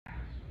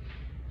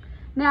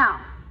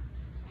Now,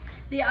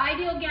 the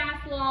ideal gas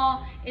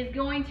law is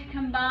going to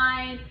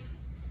combine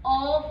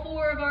all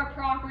four of our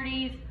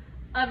properties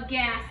of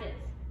gases.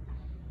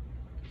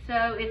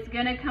 So it's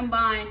going to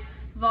combine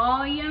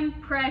volume,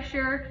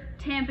 pressure,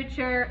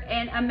 temperature,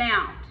 and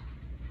amount.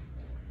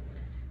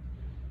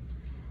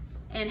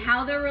 And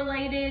how they're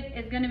related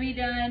is going to be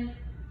done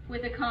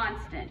with a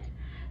constant.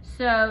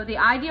 So the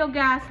ideal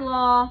gas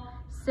law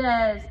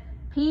says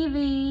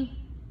PV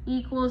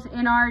equals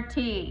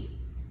nRT.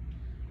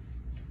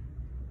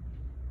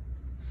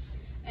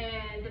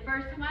 And the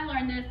first time I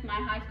learned this, my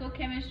high school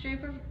chemistry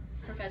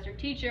professor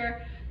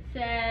teacher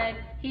said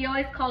he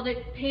always called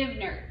it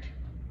PIVNERT.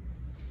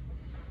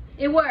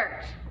 It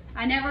worked.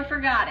 I never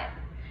forgot it.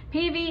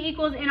 PV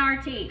equals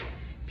nRT.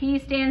 P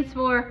stands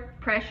for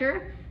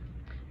pressure.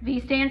 V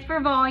stands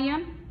for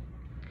volume.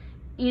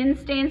 N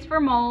stands for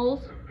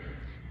moles.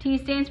 T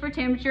stands for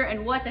temperature.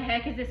 And what the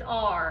heck is this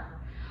R?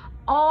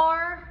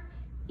 R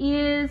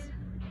is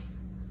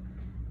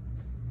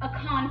a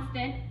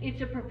constant.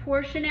 It's a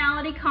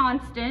proportionality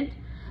constant.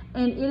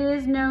 And it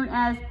is known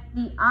as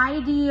the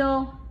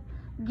ideal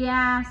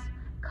gas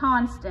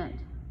constant.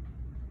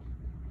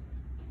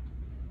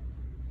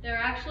 There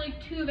are actually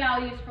two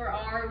values for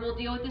R. We'll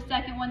deal with the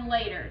second one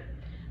later.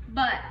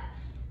 But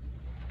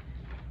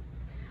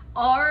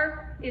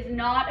R is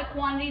not a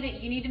quantity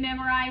that you need to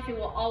memorize. It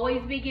will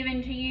always be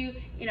given to you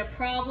in a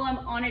problem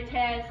on a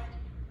test,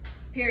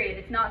 period.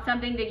 It's not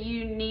something that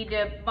you need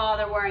to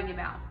bother worrying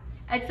about.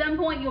 At some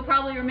point, you'll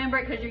probably remember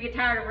it because you get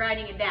tired of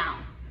writing it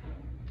down.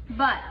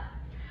 But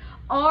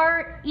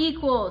R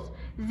equals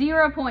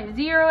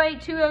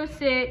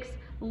 0.08206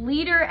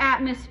 liter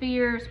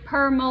atmospheres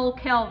per mole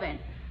Kelvin.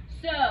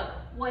 So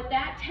what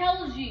that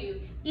tells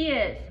you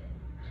is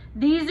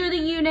these are the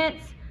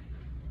units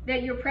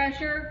that your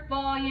pressure,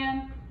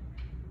 volume,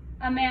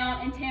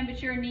 amount, and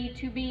temperature need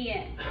to be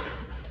in.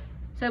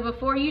 So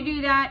before you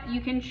do that, you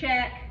can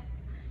check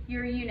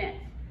your units.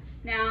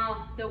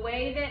 Now, the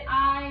way that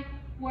I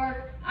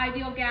work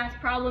ideal gas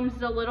problems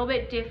is a little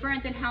bit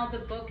different than how the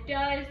book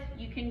does.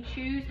 You can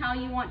choose how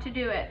you want to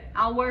do it.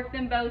 I'll work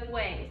them both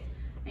ways,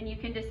 and you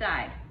can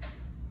decide.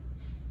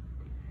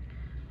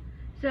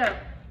 So,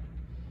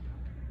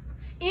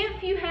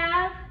 if you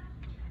have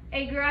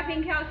a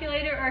graphing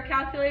calculator or a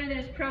calculator that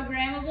is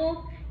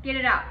programmable, get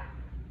it out.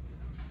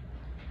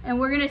 And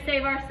we're going to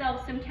save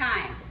ourselves some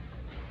time.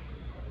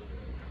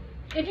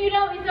 If you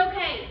don't, it's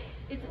okay.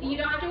 You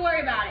don't have to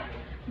worry about it.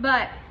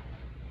 But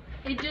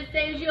it just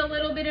saves you a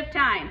little bit of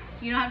time.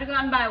 You don't have to go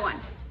out and buy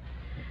one.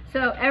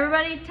 So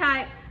everybody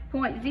type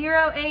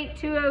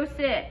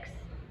 0.08206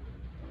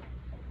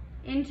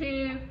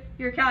 into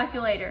your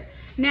calculator.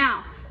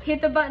 Now, hit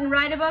the button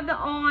right above the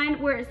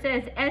on where it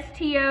says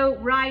STO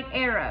right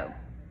arrow.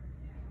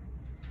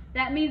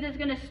 That means it's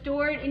going to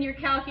store it in your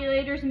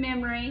calculator's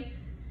memory,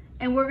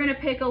 and we're going to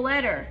pick a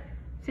letter.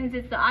 Since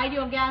it's the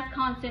ideal gas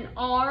constant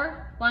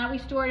R, why don't we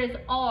store it as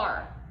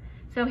R?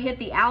 So hit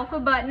the alpha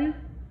button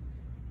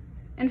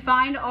and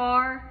find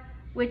R,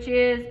 which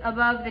is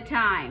above the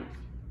times.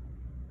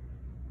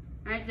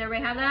 All right, does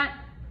everybody have that?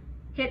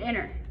 Hit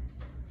enter.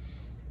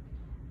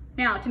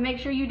 Now, to make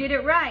sure you did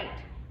it right,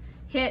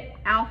 hit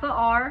alpha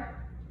R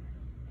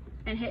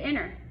and hit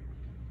enter.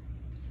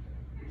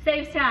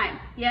 Saves time,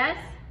 yes?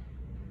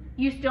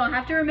 You still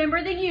have to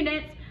remember the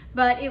units,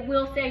 but it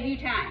will save you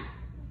time.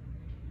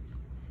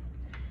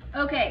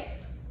 Okay.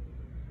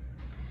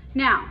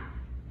 Now,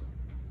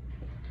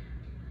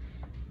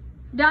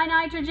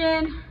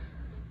 dinitrogen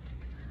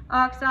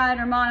oxide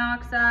or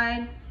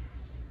monoxide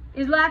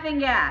is laughing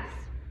gas.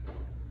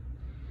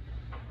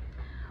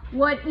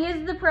 What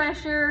is the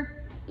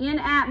pressure in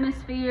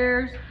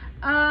atmospheres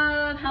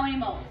of how many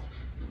moles?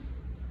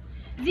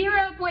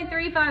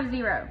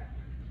 0.350.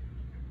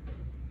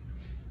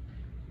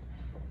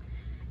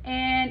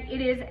 And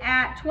it is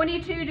at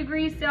 22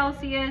 degrees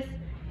Celsius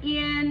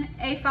in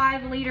a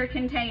 5-liter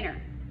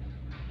container.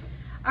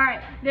 All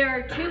right, there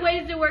are two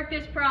ways to work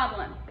this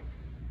problem.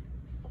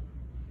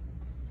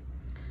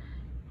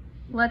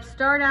 Let's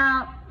start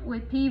out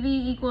with PV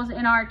equals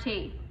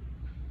nRT.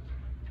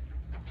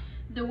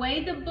 The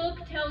way the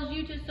book tells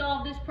you to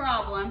solve this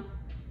problem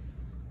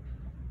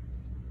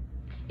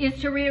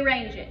is to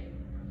rearrange it.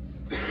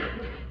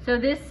 So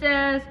this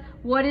says,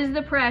 what is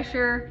the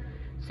pressure?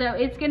 So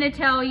it's going to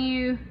tell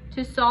you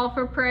to solve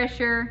for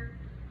pressure.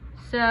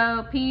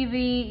 So PV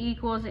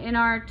equals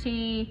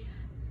nRT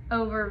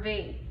over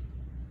V.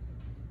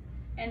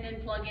 And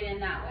then plug it in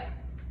that way.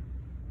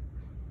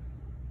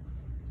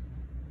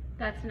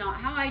 That's not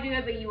how I do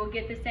it, but you will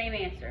get the same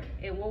answer.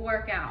 It will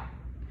work out.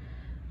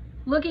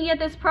 Looking at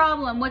this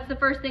problem, what's the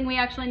first thing we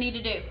actually need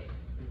to do?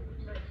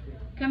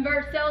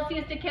 Convert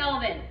Celsius to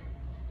Kelvin.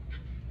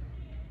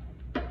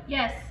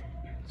 Yes.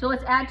 So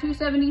let's add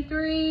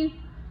 273.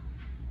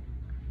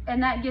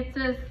 And that gets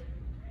us,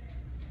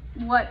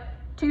 what,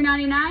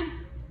 299?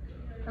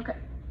 Okay.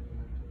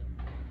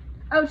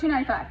 Oh,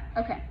 295.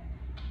 Okay.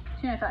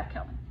 295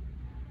 Kelvin.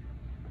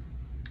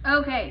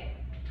 Okay.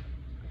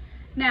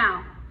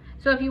 Now,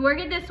 so if you work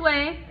it this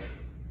way,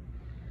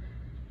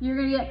 you're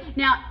going to get,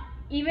 now,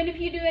 even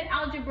if you do it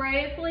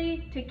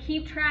algebraically to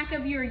keep track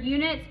of your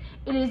units,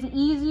 it is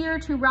easier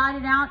to write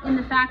it out in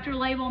the factor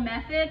label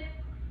method.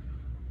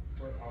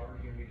 For R,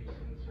 can we just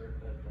insert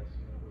that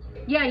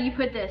decimal? Yeah, you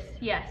put this,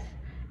 yes.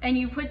 And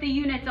you put the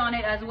units on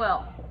it as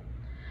well.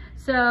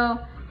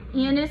 So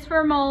N is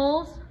for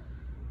moles.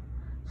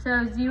 So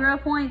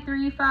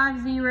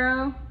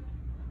 0.350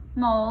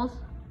 moles.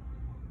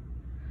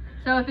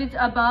 So if it's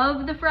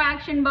above the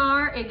fraction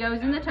bar, it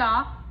goes in the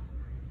top.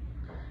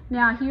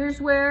 Now here's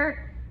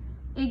where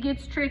it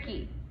gets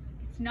tricky.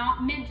 It's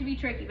not meant to be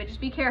tricky, but just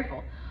be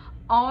careful.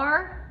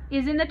 R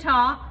is in the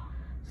top,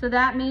 so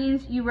that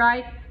means you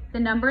write the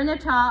number in the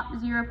top,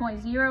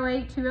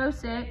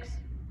 0.08206,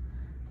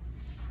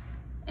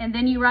 and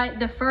then you write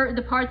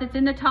the part that's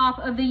in the top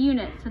of the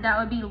unit, so that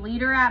would be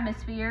liter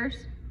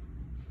atmospheres,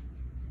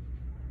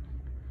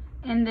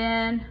 and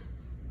then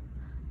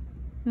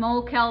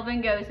mole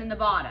Kelvin goes in the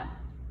bottom.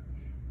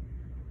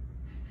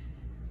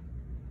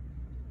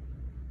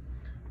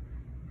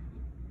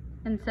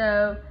 And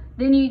so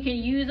then you can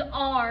use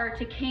R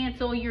to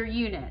cancel your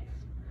units.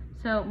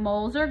 So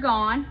moles are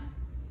gone.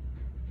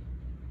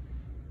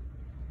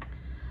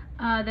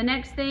 The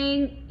next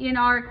thing in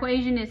our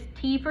equation is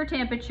T for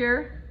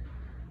temperature.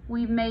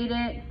 We've made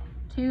it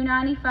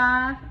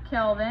 295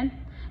 Kelvin.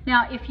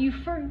 Now, if you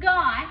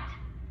forgot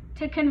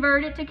to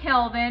convert it to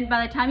Kelvin,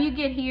 by the time you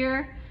get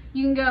here,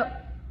 you can go,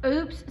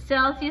 oops,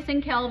 Celsius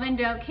and Kelvin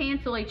don't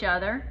cancel each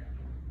other.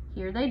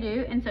 Here they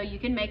do, and so you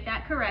can make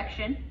that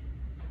correction.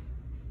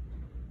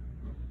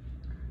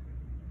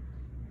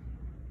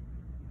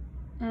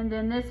 And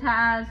then this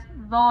has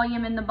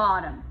volume in the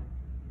bottom.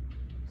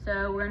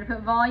 So we're going to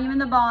put volume in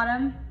the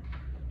bottom,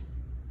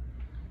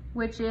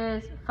 which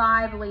is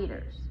 5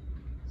 liters.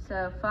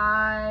 So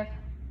 5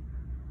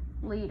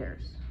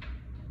 liters.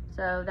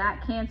 So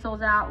that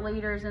cancels out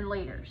liters and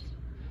liters.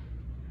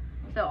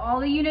 So all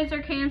the units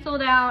are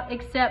canceled out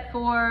except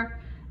for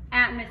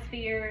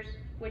atmospheres,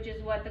 which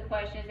is what the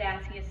question is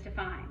asking us to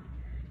find.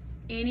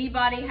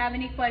 Anybody have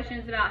any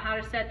questions about how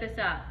to set this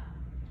up?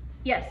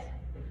 Yes?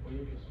 If we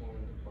just wanted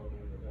to plug in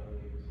the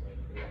values like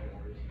the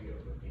RT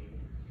over B,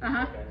 as a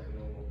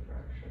normal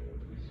fraction,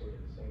 would we sort of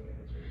the same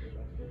answer if we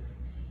left it?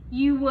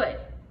 You would.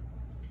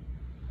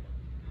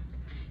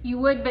 You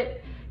would,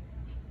 but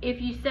if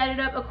you set it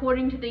up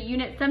according to the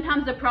unit,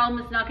 sometimes the problem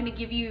is not going to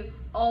give you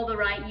all the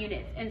right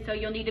units, and so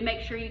you'll need to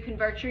make sure you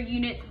convert your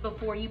units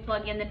before you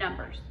plug in the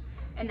numbers,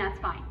 and that's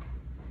fine.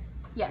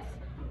 Yes.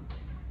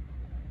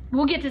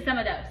 We'll get to some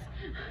of those,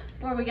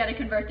 where we got to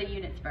convert the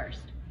units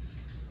first.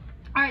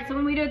 All right, so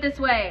when we do it this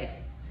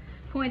way,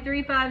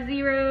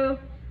 0.350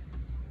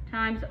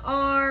 times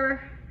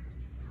R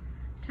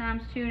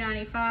times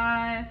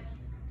 295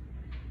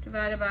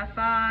 divided by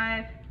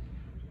 5,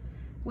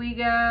 we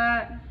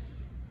got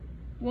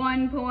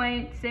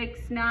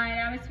 1.69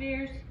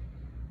 atmospheres.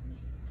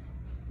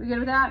 We good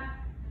with that?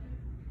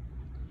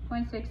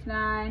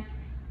 0.69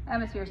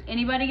 atmospheres.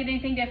 Anybody get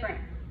anything different?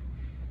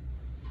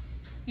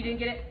 You didn't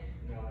get it?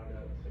 No, I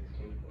got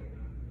 16.9.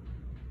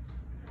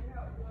 I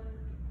got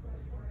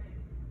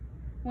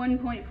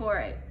 1.48.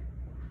 1.48.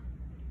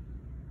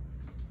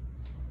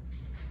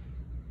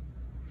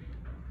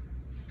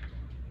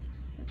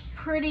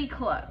 Pretty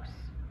close.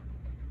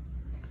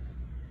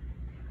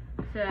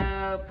 So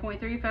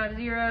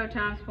 0.350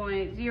 times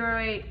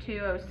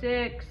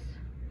 0.08206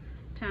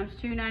 times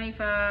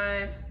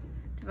 295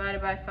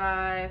 divided by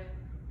 5.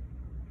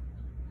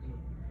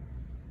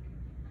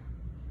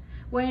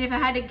 Wayne, if I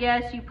had to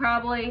guess, you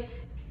probably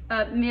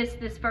missed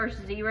this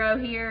first 0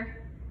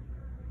 here.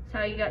 That's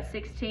how you got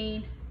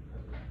 16,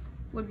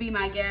 would be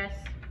my guess.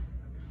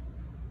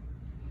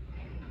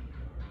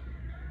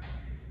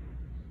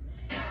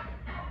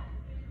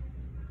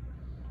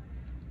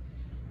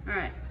 All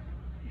right.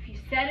 If you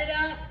set it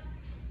up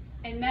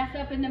and mess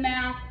up in the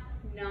math,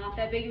 not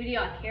that big of a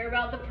deal. I care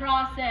about the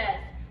process.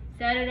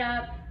 Set it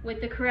up with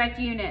the correct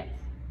units.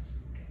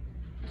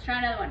 Let's try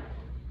another one.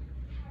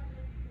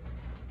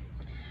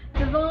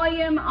 The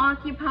volume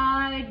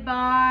occupied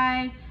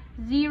by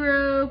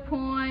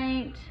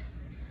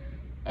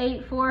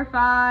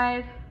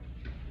 0.845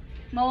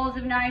 moles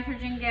of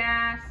nitrogen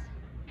gas.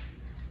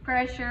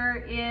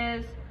 Pressure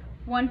is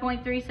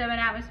 1.37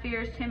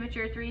 atmospheres,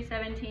 temperature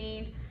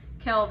 317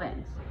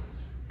 kelvins.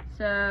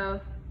 So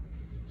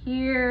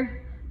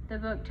here the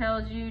book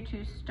tells you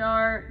to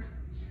start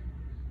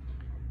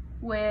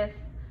with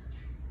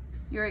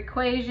your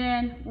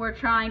equation. We're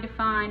trying to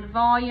find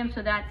volume,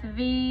 so that's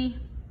V.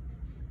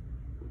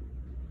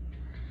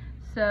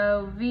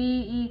 So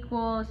V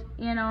equals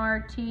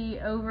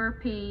nRT over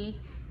P.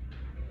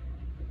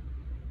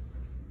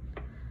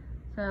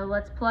 So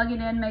let's plug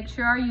it in, make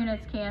sure our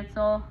units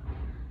cancel.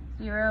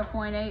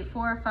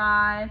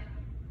 0.845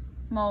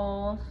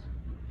 moles.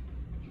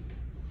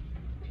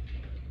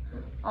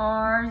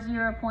 R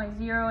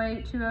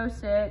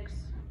 0.08206.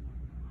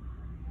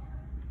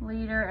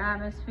 Liter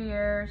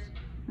atmospheres.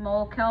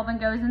 Mole Kelvin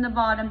goes in the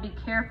bottom. Be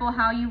careful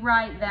how you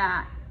write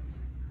that.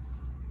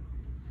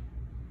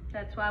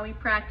 That's why we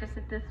practice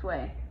it this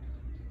way.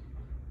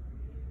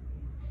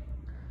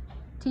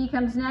 T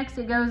comes next,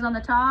 it goes on the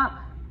top,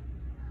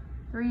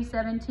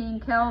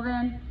 317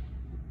 Kelvin.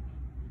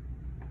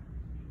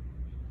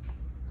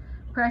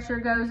 Pressure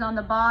goes on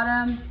the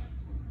bottom,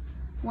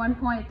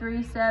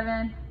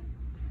 1.37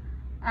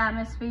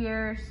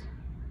 atmospheres.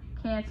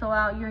 Cancel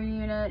out your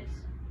units.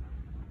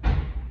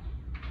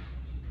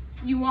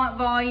 You want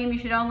volume, you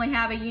should only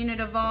have a unit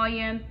of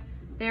volume.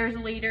 There's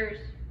liters.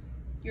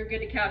 You're good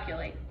to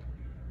calculate.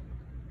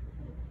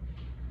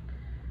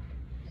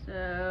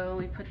 So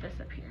let me put this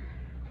up here.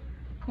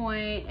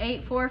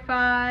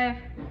 0.845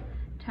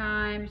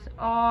 times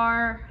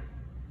R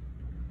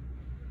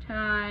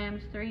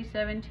times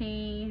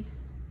 317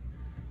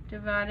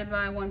 divided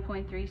by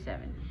 1.37.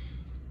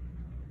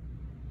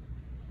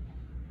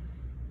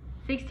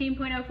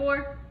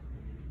 16.04.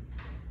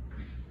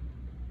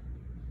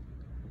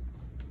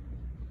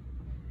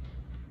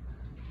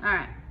 All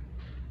right.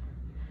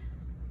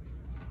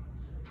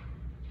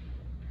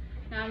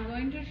 Now I'm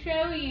going to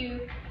show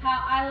you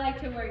how I like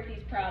to work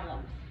these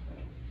problems.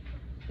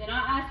 Then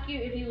I'll ask you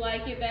if you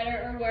like it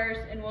better or worse,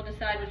 and we'll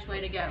decide which way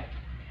to go.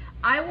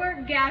 I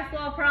work gas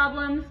law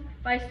problems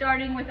by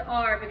starting with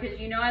R because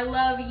you know I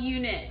love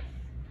units.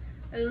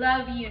 I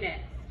love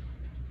units.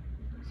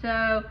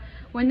 So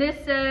when this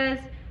says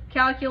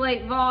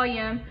calculate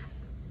volume,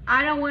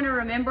 I don't want to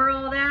remember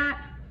all that.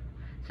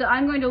 So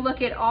I'm going to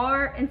look at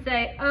R and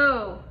say,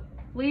 oh,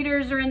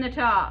 liters are in the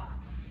top.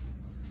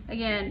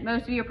 Again,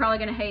 most of you are probably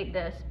going to hate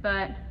this,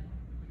 but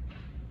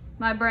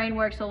my brain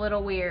works a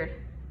little weird.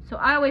 So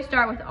I always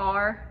start with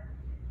R,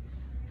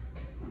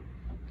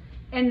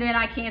 and then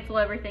I cancel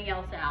everything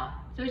else out.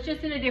 So it's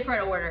just in a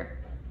different order,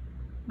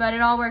 but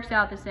it all works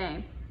out the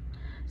same.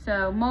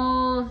 So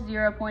moles,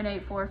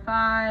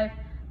 0.845.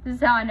 This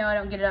is how I know I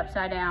don't get it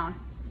upside down.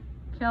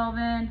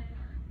 Kelvin,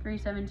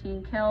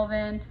 317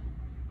 Kelvin.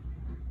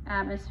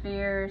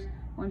 Atmospheres,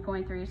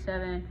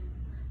 1.37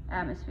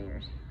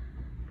 atmospheres.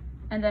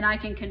 And then I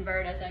can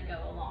convert as I go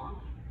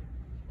along.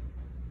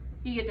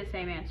 You get the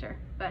same answer.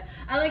 But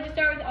I like to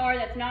start with R.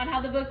 That's not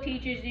how the book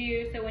teaches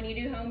you. So when you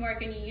do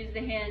homework and you use the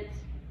hints,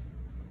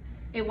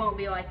 it won't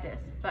be like this.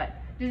 But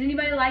does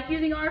anybody like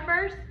using R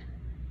first?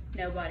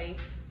 Nobody.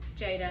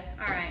 Jada.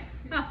 All right.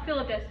 Oh,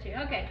 Philip does too.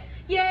 Okay.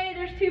 Yay,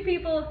 there's 2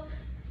 people.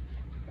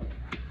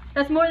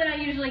 That's more than I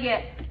usually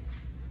get.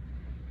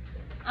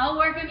 I'll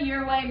work them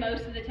your way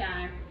most of the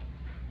time.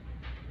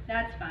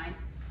 That's fine.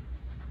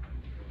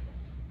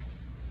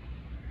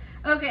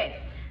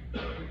 Okay.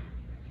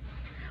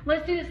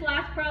 Let's do this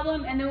last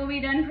problem and then we'll be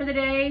done for the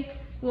day.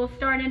 We'll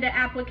start into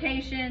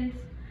applications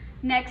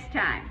next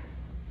time.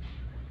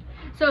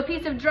 So a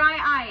piece of dry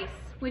ice,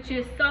 which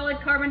is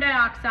solid carbon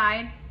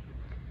dioxide,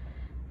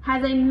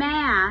 has a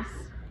mass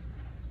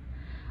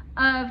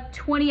of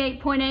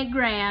 28.8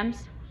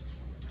 grams.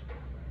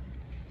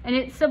 And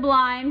it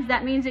sublimes.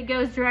 That means it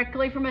goes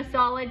directly from a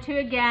solid to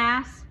a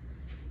gas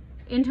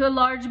into a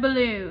large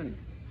balloon.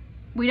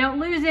 We don't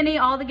lose any,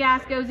 all the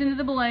gas goes into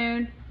the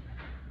balloon.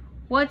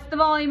 What's the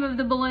volume of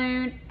the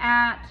balloon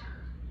at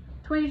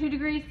 22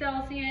 degrees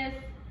Celsius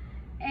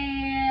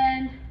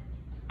and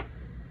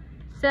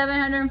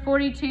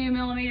 742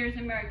 millimeters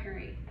of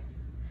mercury?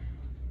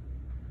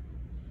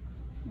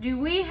 Do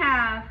we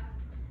have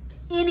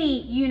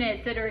any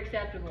units that are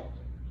acceptable?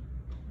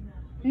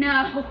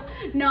 No,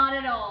 not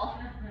at all.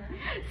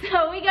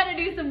 So we got to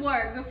do some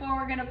work before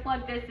we're going to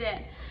plug this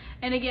in.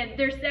 And again,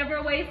 there's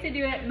several ways to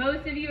do it.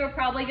 Most of you are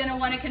probably going to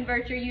want to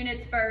convert your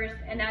units first,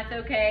 and that's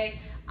okay.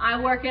 I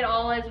work it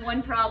all as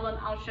one problem.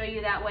 I'll show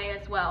you that way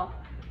as well.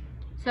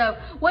 So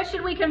what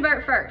should we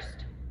convert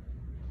first?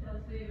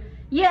 Celsius.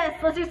 Yes,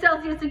 let's do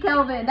Celsius to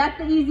Kelvin. That's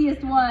the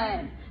easiest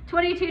one.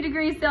 22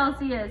 degrees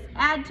Celsius.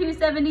 Add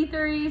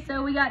 273,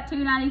 so we got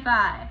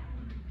 295.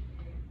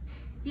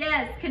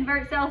 Yes,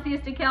 convert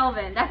Celsius to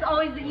Kelvin. That's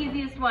always the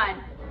easiest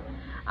one.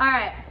 All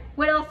right,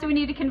 what else do we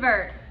need to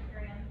convert?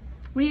 Grams.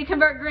 We need to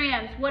convert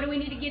grams. What do we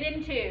need to get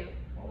into?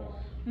 Moles.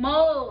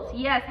 Moles,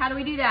 yes, how do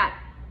we do that?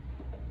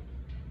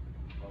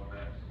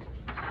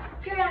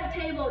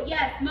 Periodic table,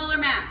 yes, molar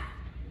mass.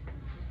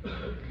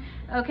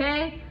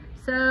 Okay,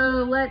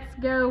 so let's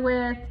go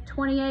with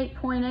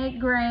 28.8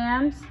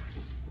 grams.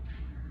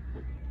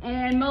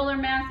 And molar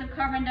mass of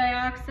carbon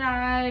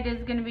dioxide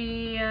is going to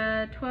be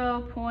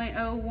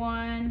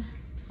 12.01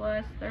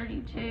 plus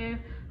 32,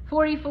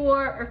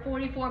 44 or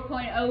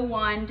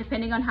 44.01,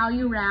 depending on how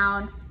you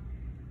round,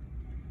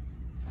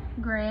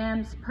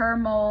 grams per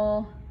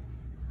mole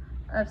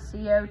of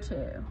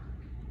CO2.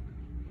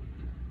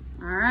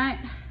 All right,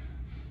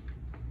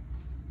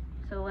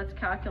 so let's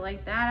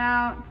calculate that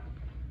out.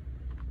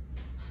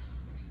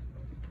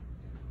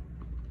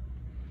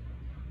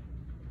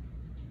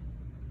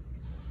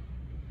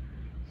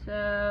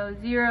 So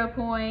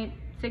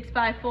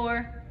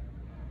 0.654,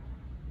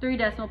 3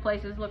 decimal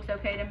places looks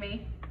okay to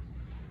me.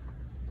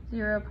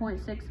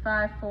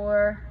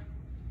 0.654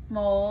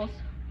 moles.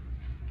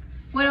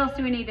 What else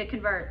do we need to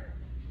convert?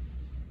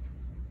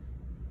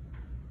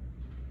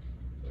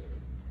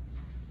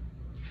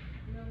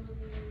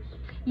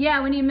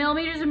 Yeah, we need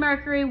millimeters of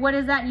mercury. What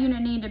does that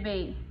unit need to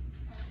be?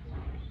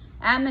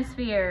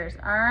 Atmospheres.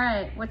 All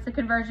right, what's the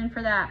conversion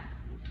for that?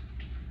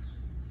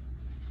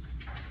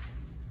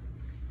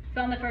 It's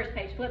on the first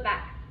page, flip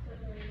back.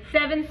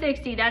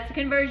 760, that's the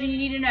conversion you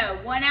need to know.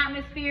 1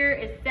 atmosphere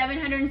is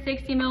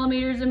 760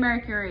 millimeters of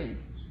mercury.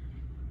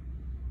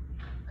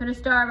 Put a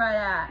star by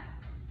that.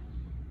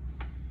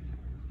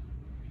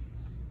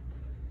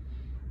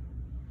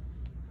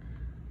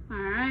 All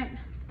right.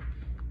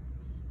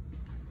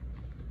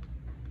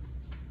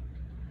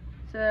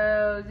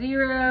 So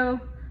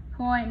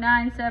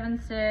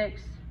 0.976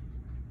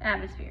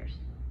 atmospheres.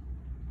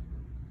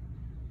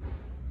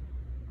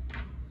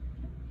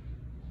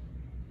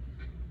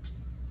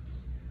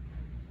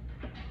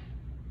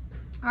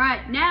 All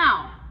right,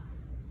 now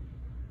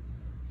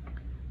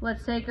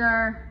let's take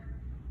our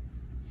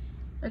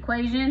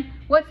equation.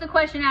 What's the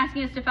question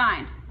asking us to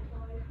find?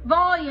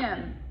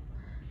 Volume.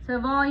 So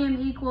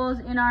volume equals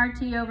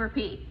nRT over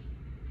P.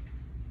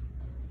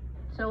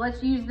 So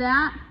let's use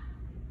that.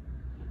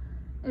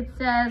 It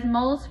says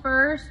moles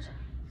first,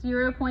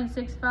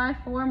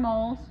 0.654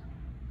 moles.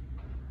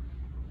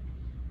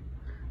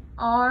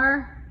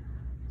 R,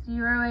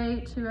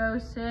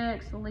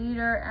 0.8206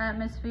 liter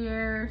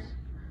atmospheres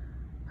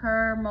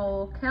per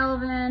mole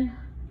Kelvin.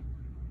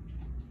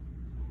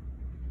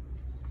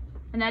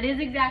 And that is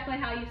exactly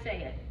how you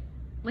say it.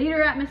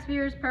 Liter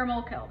atmospheres per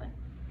mole Kelvin.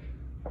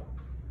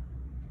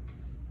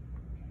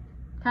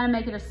 Kind of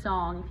make it a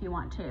song if you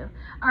want to.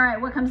 All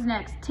right, what comes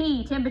next?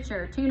 T,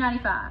 temperature,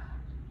 295.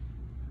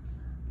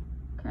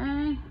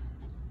 Okay.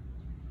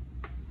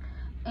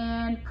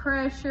 And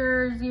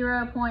pressure,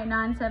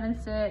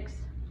 0.976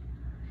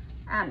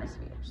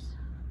 atmospheres.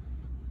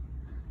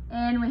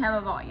 And we have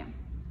a volume.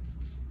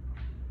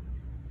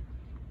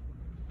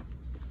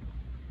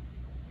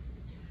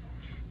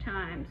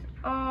 Times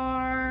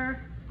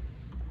R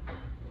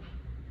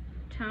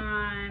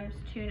times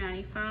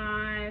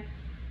 295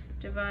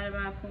 divided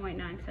by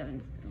 0.97,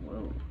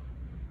 whoa,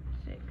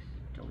 6,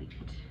 delete.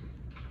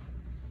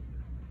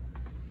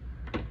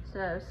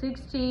 So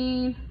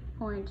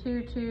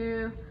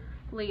 16.22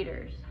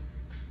 liters.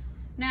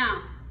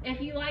 Now,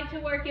 if you like to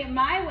work it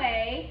my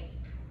way,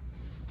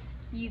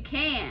 you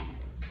can.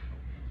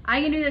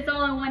 I can do this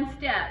all in one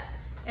step,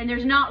 and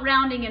there's not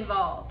rounding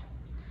involved.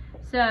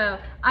 So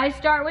I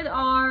start with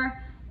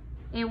R,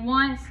 it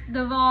wants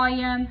the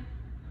volume,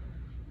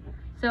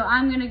 so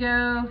I'm going to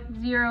go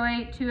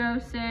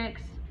 0.8206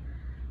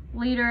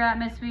 liter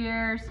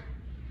atmospheres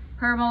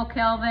per mole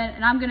Kelvin,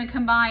 and I'm going to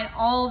combine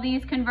all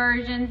these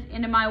conversions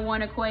into my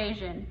one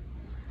equation,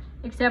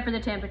 except for the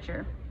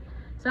temperature.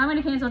 So I'm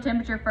going to cancel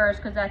temperature first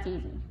because that's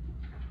easy.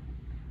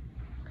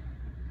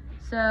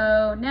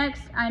 So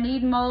next I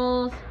need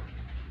moles.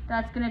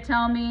 That's going to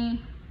tell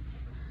me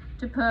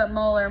to put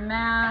molar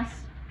mass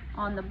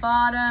on the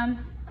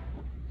bottom.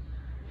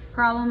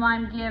 Problem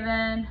I'm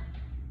given,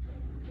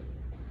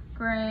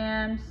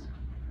 grams,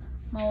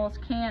 moles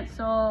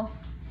cancel,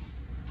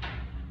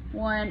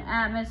 1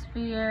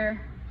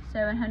 atmosphere,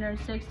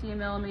 760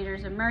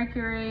 millimeters of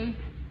mercury,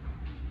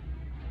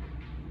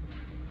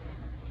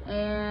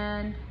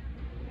 and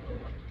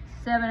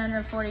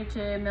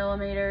 742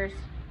 millimeters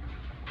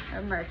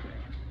of mercury.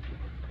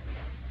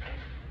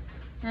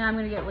 And I'm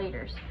going to get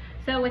liters.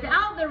 So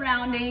without the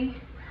rounding,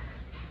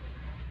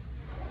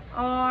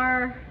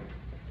 R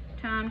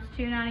times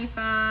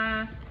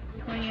 295,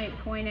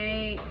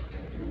 28.8,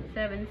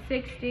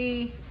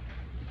 760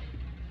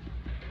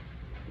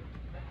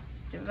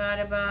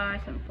 divided by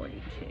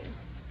 742.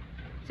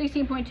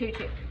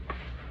 16.22.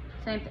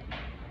 Same thing.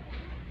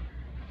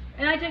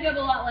 And I took up a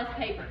lot less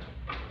paper.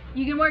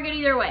 You can work it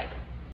either way.